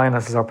public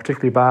finances are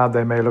particularly bad,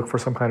 they may look for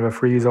some kind of a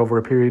freeze over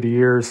a period of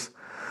years.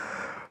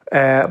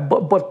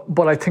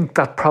 But I think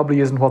that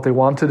probably isn't what they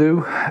want to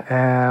do.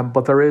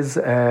 But there is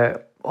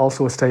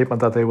also a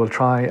statement that they will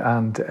try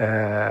and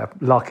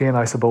lock in,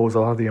 I suppose, a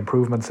lot of the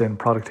improvements in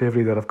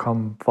productivity that have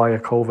come via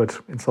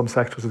COVID in some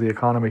sectors of the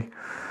economy.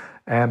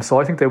 So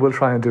I think they will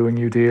try and do a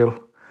new deal,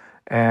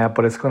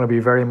 but it's going to be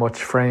very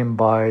much framed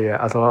by,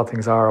 as a lot of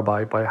things are,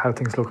 by how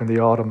things look in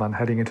the autumn and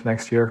heading into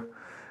next year,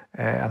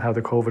 and how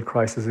the COVID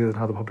crisis is and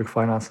how the public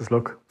finances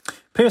look.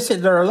 Pierce,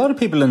 there are a lot of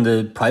people in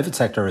the private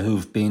sector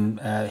who've been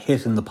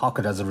hit in the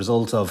pocket as a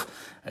result of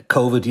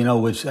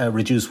COVID, with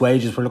reduced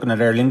wages. We're looking at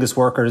Aer Lingus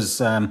workers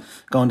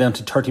going down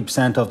to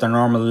 30% of their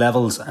normal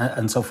levels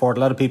and so forth.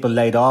 A lot of people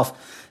laid off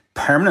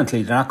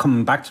permanently. They're not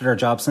coming back to their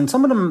jobs. And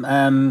some of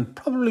them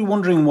probably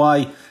wondering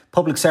why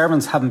public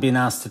servants haven't been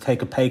asked to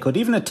take a pay cut,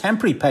 even a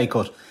temporary pay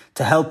cut,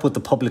 to help with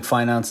the public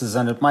finances.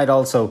 And it might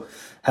also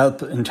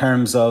help in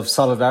terms of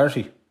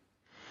solidarity.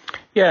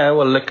 Yeah,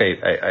 well, look,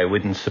 I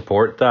wouldn't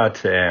support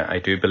that. I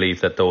do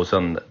believe that those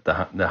on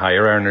the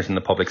higher earners in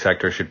the public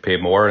sector should pay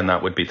more, and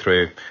that would be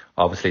through,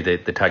 obviously,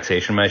 the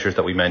taxation measures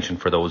that we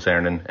mentioned for those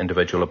earning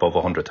individual above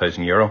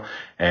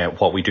 €100,000.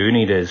 What we do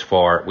need is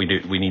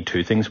we need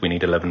two things. We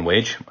need a living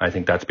wage. I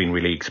think that's been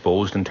really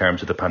exposed in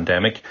terms of the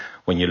pandemic.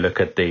 When you look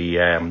at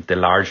the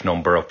large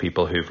number of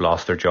people who've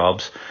lost their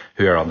jobs,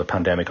 who are on the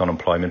pandemic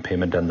unemployment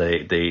payment, and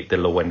the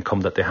low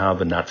income that they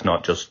have, and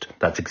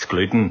that's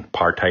excluding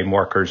part-time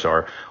workers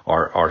or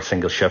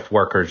single shift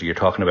workers. You're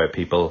talking about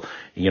people,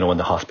 in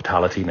the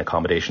hospitality and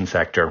accommodation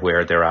sector,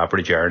 where their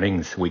average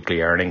earnings,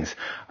 weekly earnings,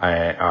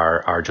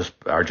 are just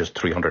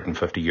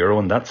 €350,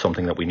 and that's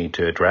something that we need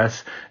to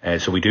address.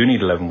 So we do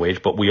need a living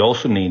wage, but we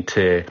also need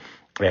to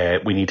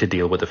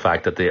deal with the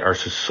fact that our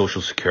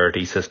social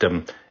security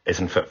system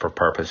isn't fit for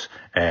purpose.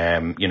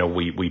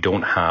 We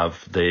don't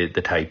have the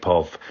type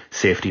of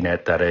safety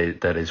net that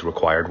is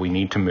required. We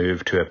need to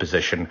move to a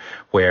position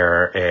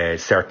where a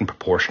certain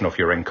proportion of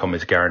your income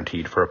is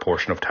guaranteed for a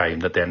portion of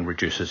time that then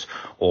reduces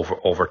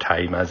over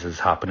time, as is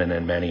happening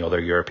in many other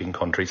European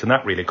countries. And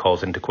that really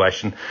calls into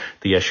question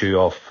the issue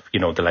of,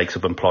 the likes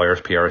of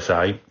employers'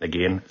 PRSI.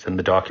 Again, it's in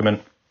the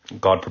document.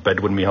 God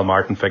forbid when Micheál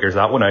Martin figures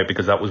that one out,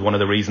 because that was one of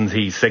the reasons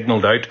he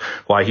signalled out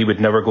why he would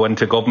never go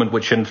into government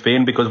with Sinn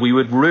Féin, because we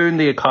would ruin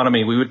the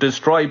economy, we would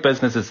destroy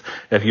businesses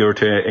if you were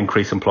to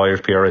increase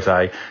employers'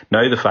 PRSI.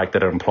 Now the fact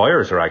that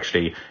employers are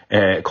actually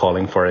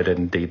calling for it,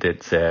 indeed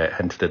it's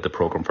hinted the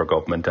programme for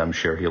government, I'm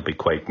sure he'll be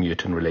quite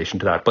mute in relation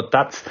to that. But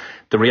that's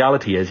the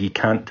reality, is you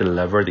can't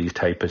deliver these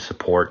type of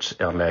supports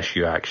unless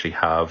you actually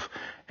have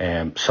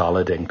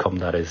solid income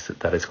that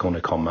is going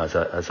to come as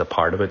a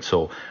part of it.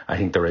 So I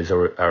think there is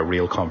a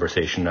real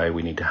conversation now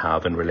we need to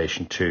have in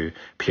relation to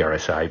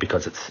PRSI,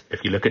 because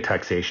if you look at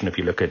taxation, if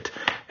you look at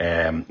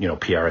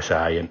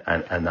PRSI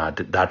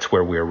and that's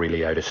where we're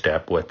really out of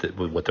step with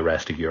the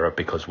rest of Europe,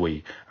 because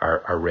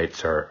our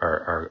rates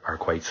are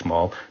quite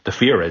small. The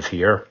fear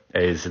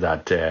is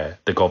that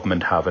the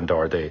government haven't,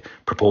 or the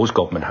proposed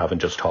government haven't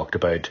just talked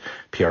about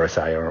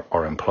PRSI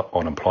or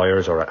on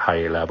employers or at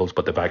higher levels,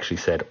 but they've actually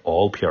said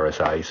all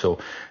PRSI. So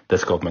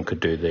this government could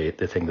do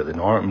the thing that they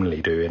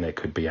normally do, and it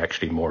could be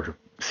actually more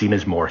seen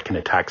as more kind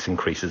of tax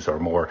increases or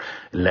more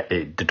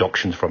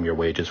deductions from your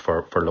wages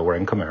for lower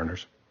income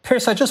earners.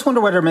 Pierce, I just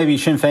wonder whether maybe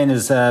Sinn Féin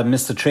has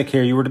missed a trick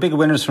here. You were the big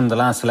winners from the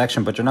last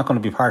election, but you're not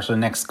going to be part of the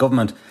next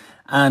government.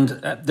 And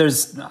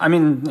there's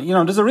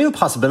a real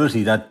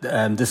possibility that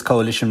this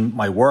coalition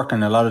might work,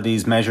 and a lot of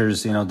these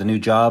measures, the new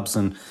jobs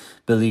and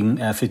building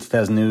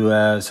 50,000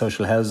 new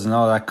social houses and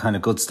all that kind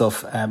of good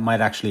stuff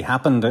might actually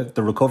happen.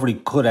 The recovery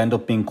could end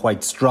up being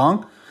quite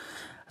strong.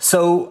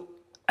 So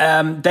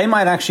they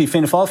might actually,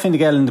 Fine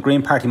Gael and the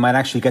Green Party might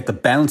actually get the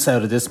bounce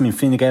out of this. I mean,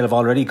 Fine Gael have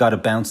already got a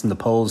bounce in the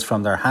polls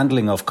from their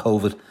handling of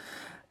COVID.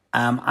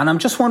 And I'm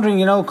just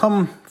wondering,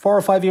 come 4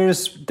 or 5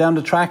 years down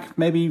the track,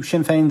 maybe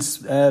Sinn Féin's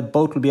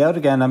boat will be out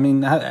again. I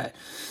mean,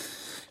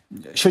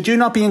 should you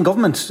not be in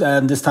government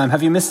this time?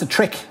 Have you missed a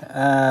trick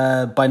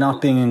by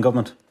not being in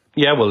government?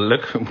 Yeah, well,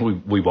 look,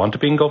 we want to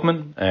be in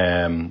government.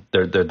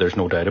 There's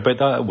no doubt about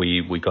that.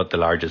 We got the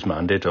largest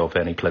mandate of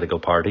any political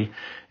party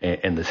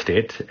in the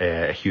state,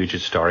 a huge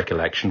historic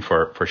election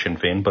for Sinn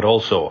Féin, but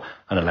also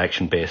an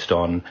election based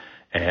on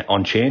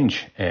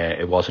change.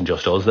 It wasn't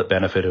just us that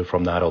benefited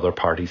from that. Other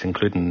parties,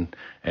 including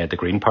the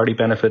Green Party,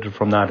 benefited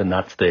from that, and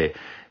that's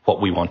what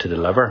we want to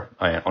deliver.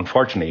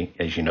 Unfortunately,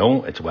 as you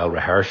know, it's well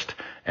rehearsed.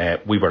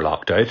 We were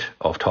locked out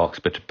of talks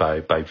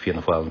by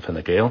Fianna Fáil and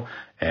Fine Gael.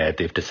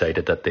 They've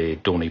decided that they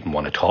don't even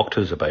want to talk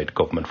to us about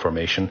government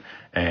formation,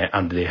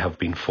 and they have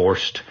been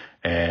forced,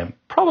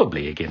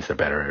 probably against their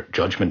better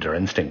judgment or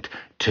instinct,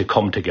 to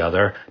come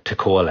together, to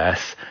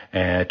coalesce,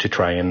 to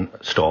try and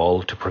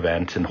stall, to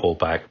prevent and hold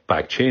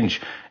back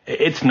change.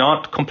 It's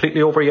not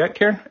completely over yet,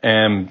 Kieran.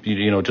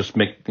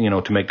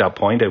 To make that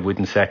point, I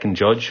wouldn't second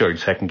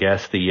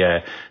guess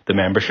the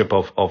membership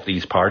of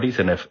these parties,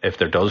 and if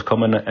there does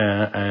come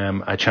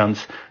a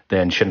chance,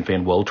 then Sinn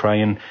Féin will try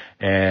and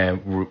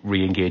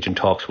re-engage in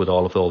talks with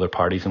all of the other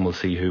parties, and we'll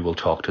see who will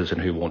talk to us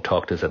and who won't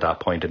talk to us at that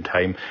point in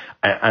time.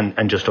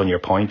 And just on your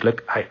point,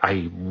 look,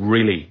 I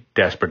really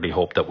desperately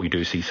hope that we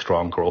do see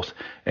strong growth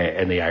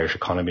in the Irish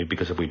economy,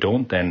 because if we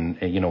don't, then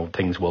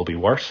things will be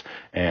worse.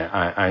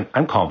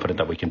 I'm confident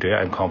that we can do it.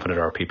 I'm confident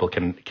our people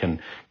can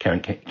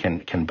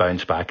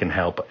bounce back and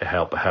help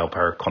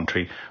our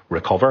country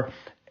recover.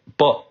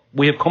 But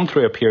we have come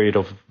through a period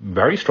of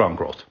very strong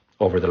growth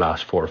over the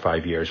last 4 or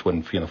 5 years,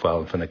 when Fianna Fáil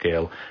and Fine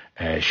Gael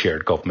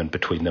shared government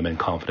between them in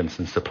confidence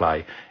and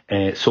supply.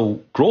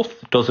 So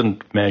growth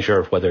doesn't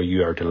measure whether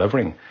you are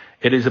delivering.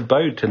 It is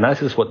about, and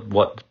that is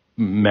what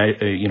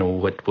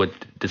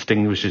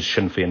distinguishes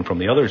Sinn Féin from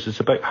the others. It's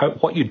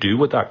about what you do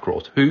with that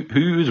growth,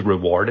 who is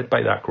rewarded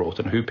by that growth,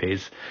 and who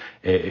pays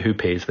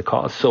the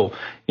cost. So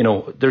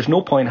there's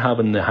no point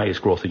having the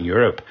highest growth in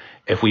Europe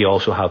if we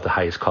also have the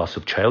highest cost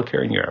of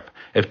childcare in Europe.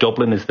 If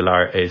Dublin is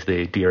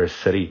the dearest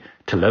city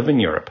to live in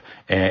Europe,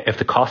 if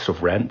the cost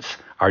of rents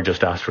are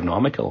just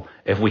astronomical,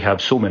 if we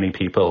have so many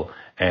people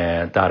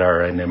that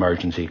are in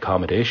emergency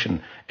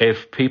accommodation,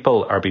 if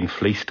people are being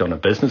fleeced on a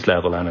business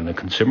level and on a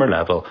consumer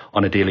level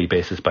on a daily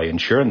basis by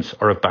insurance,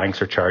 or if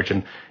banks are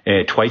charging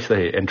twice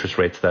the interest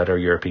rates that our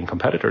European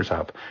competitors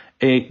have,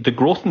 the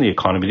growth in the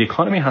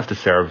economy has to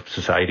serve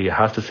society, it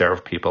has to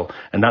serve people,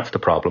 and that's the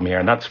problem here.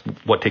 And that's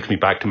what takes me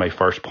back to my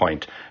first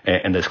point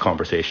in this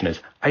conversation is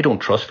I don't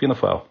trust Fianna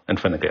Fáil and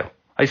Fine Gael.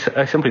 I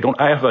simply don't.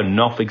 I have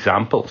enough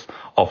examples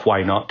of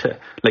why not to.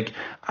 Like,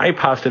 I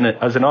passed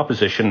as an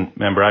opposition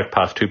member, I've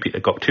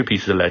got two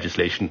pieces of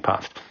legislation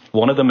passed.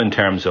 One of them in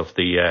terms of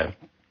the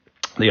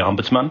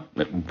Ombudsman,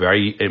 a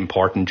very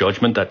important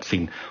judgment that's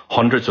seen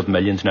hundreds of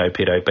millions now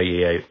paid out by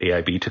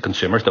AIB to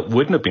consumers that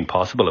wouldn't have been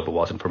possible if it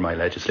wasn't for my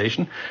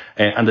legislation.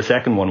 And the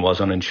second one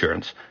was on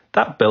insurance.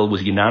 That bill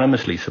was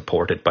unanimously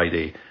supported by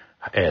the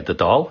the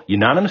Dáil,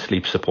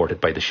 unanimously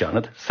supported by the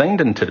Seanad,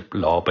 signed into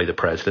law by the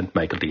President,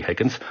 Michael D.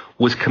 Higgins,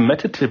 was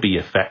committed to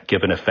be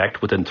given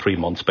effect within 3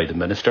 months by the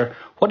Minister.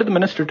 What did the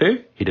Minister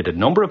do? He did a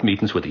number of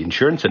meetings with the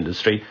insurance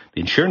industry.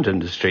 The insurance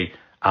industry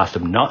asked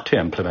him not to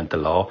implement the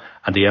law,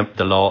 and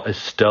the law is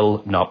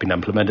still not being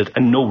implemented,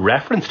 and no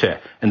reference to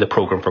it in the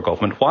programme for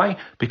government. Why?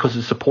 Because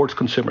it supports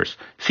consumers.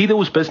 See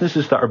those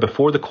businesses that are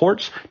before the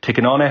courts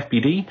taking on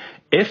FBD?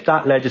 If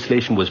that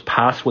legislation was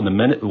passed when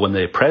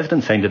the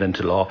President signed it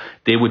into law,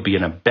 they would be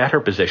in a better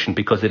position,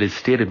 because it is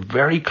stated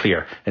very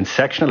clear in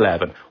Section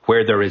 11,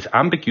 where there is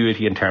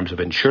ambiguity in terms of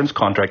insurance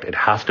contract, it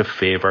has to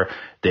favour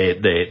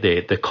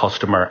the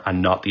customer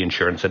and not the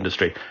insurance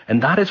industry.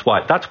 And that's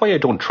why I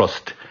don't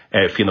trust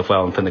Fianna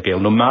Fáil and Fine Gael,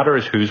 no matter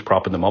who's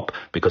propping them up,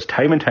 because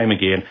time and time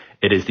again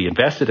it is the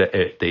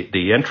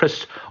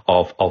interests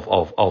of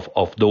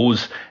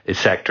those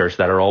sectors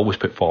that are always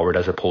put forward,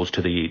 as opposed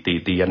to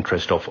the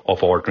interest of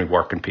ordinary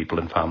working people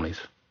and families.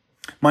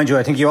 Mind you,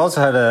 I think you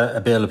also had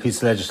a piece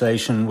of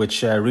legislation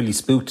which really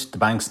spooked the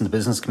banks and the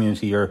business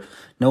community. Your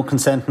no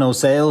consent, no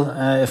sale,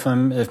 if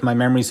my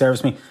memory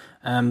serves me.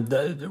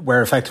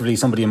 Where effectively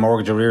somebody in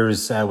mortgage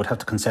arrears would have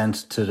to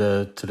consent to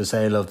the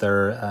sale of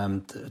their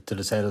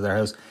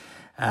house,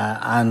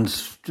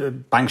 and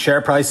bank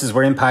share prices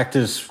were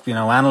impacted. You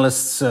know,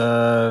 analysts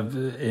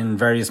in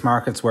various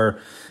markets were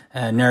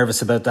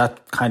nervous about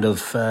that kind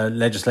of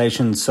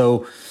legislation.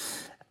 So,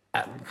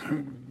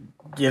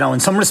 you know,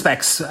 in some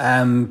respects,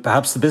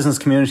 perhaps the business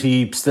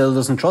community still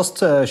doesn't trust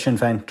Sinn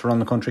Féin to run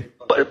the country.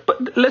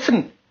 But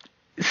listen.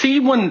 See,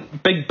 when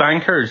big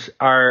bankers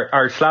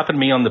are slapping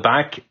me on the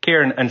back,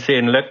 Kieran, and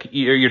saying, look,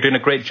 you're doing a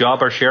great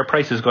job, our share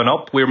price has gone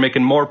up, we're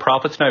making more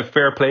profits now,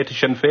 fair play to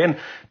Sinn Féin,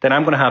 then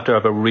I'm going to have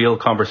a real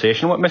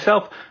conversation with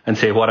myself and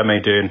say, what am I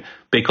doing?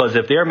 Because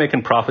if they're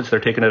making profits, they're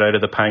taking it out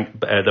of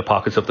the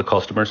pockets of the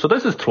customers. So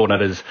this is thrown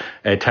at us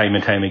time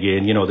and time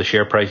again. You know, the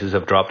share prices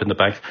have dropped in the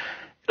banks.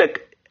 Look,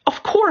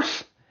 of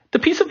course, the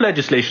piece of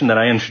legislation that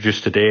I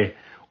introduced today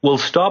will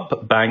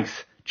stop banks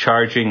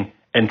charging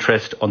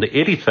interest on the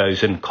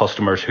 80,000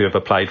 customers who have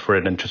applied for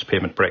an interest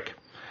payment break.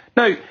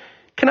 Now,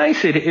 can I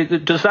say,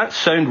 does that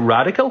sound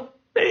radical?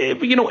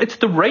 You know, it's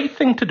the right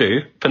thing to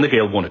do. Fine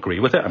Gael won't agree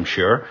with it, I'm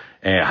sure.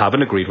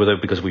 Haven't agreed with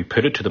it because we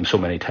put it to them so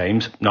many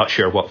times. Not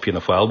sure what Fianna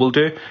Fáil will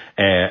do,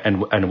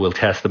 and we'll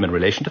test them in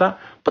relation to that.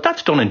 But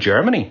that's done in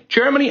Germany.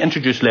 Germany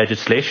introduced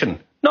legislation,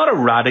 not a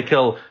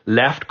radical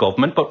left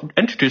government, but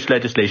introduced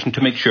legislation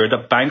to make sure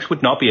that banks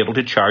would not be able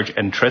to charge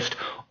interest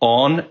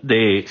on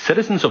the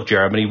citizens of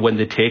Germany when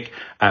they take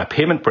a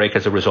payment break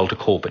as a result of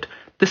COVID.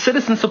 The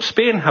citizens of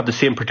Spain have the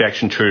same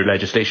protection through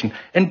legislation.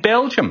 In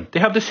Belgium, they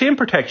have the same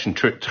protection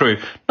through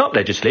not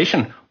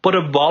legislation, but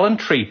a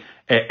voluntary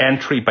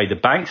entry by the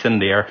banks in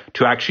there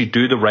to actually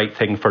do the right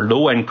thing for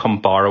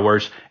low-income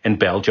borrowers in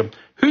Belgium.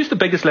 Who's the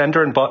biggest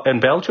lender in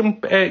Belgium,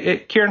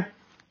 Kieran?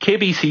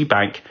 KBC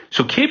Bank.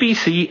 So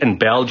KBC in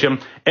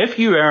Belgium, if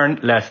you earn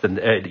less than,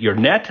 your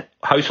net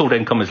household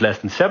income is less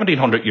than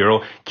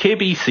 €1,700,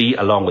 KBC,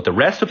 along with the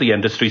rest of the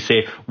industry,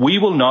 say, we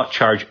will not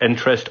charge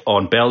interest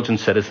on Belgian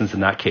citizens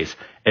in that case.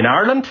 In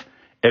Ireland,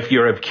 if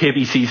you're a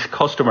KBC's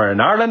customer in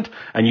Ireland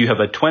and you have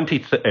a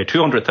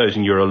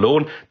 €200,000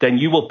 loan, then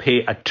you will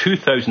pay a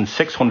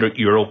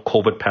 €2,600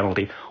 COVID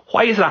penalty.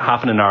 Why is that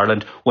happening in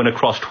Ireland when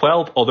across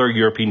 12 other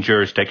European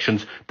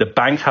jurisdictions, the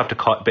banks have to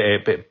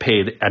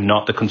pay and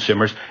not the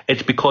consumers?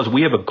 It's because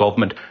we have a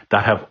government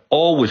that have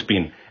always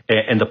been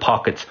in the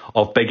pockets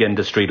of big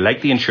industry, like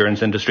the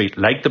insurance industry,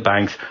 like the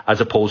banks, as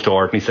opposed to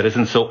ordinary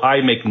citizens. So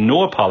I make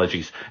no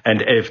apologies.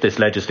 And if this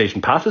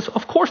legislation passes,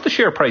 of course the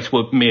share price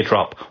may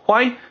drop.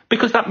 Why?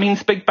 Because that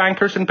means big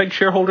bankers and big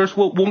shareholders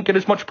won't get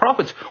as much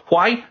profits.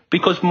 Why?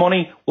 Because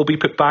money will be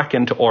put back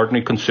into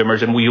ordinary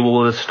consumers, and we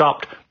will have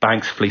stopped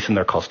banks fleecing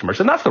their customers.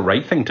 And that's the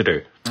right thing to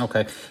do.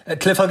 Okay.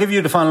 Cliff, I'll give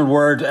you the final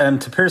word.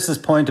 To Pierce's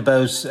point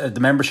about the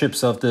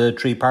memberships of the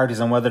three parties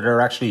and whether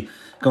they're actually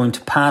going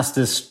to pass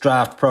this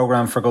draft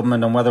programme for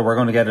government and whether we're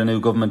going to get a new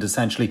government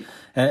essentially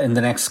in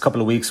the next couple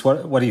of weeks.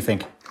 What do you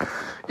think?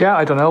 Yeah,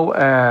 I don't know.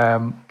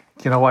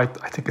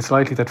 I think it's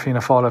likely that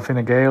Fianna Fáil and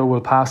Fine Gael will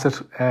pass it.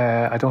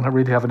 I don't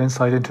really have an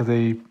insight into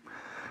the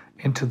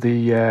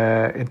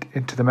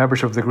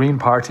membership of the Green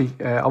Party.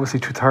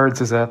 Obviously,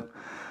 two-thirds is a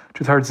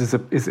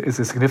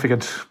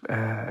significant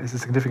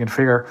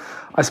figure.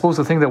 I suppose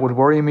the thing that would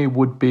worry me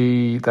would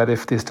be that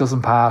if this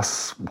doesn't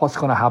pass, what's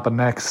going to happen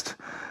next?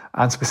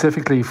 And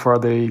specifically for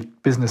the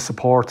business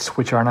supports,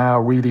 which are now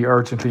really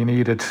urgently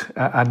needed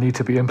and need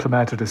to be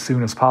implemented as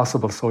soon as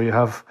possible. So you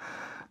have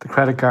the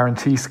credit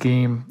guarantee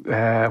scheme,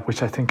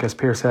 which I think, as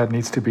Pierce said,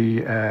 needs to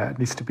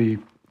be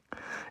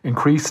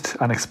increased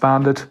and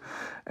expanded.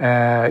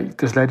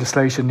 There's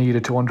legislation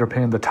needed to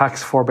underpin the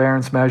tax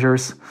forbearance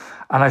measures.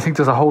 And I think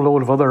there's a whole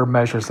load of other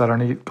measures that are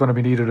going to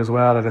be needed as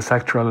well at a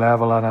sectoral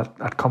level and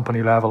at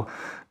company level.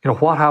 You know,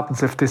 what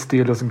happens if this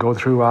deal doesn't go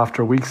through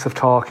after weeks of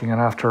talking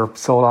and after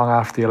so long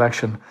after the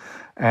election?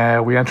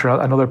 We enter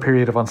another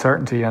period of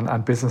uncertainty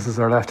and businesses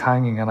are left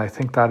hanging. And I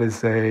think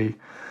that's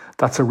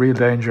a real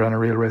danger and a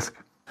real risk.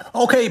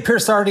 Okay,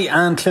 Pearse Doherty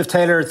and Cliff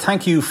Taylor,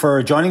 thank you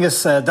for joining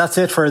us. That's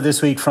it for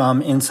this week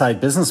from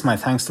Inside Business. My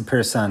thanks to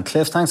Pearse and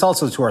Cliff. Thanks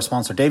also to our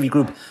sponsor Davy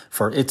Group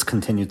for its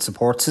continued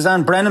support.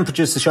 Suzanne Brennan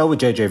produced the show with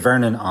JJ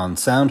Vernon on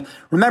sound.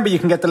 Remember, you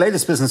can get the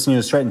latest business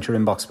news straight into your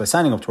inbox by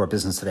signing up to our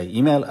Business Today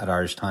email at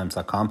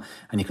irishtimes.com.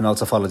 And you can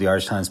also follow the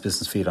Irish Times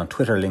business feed on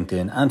Twitter,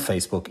 LinkedIn and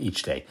Facebook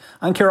each day.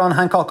 I'm Ciarán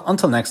Hancock.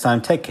 Until next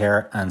time, take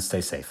care and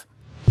stay safe.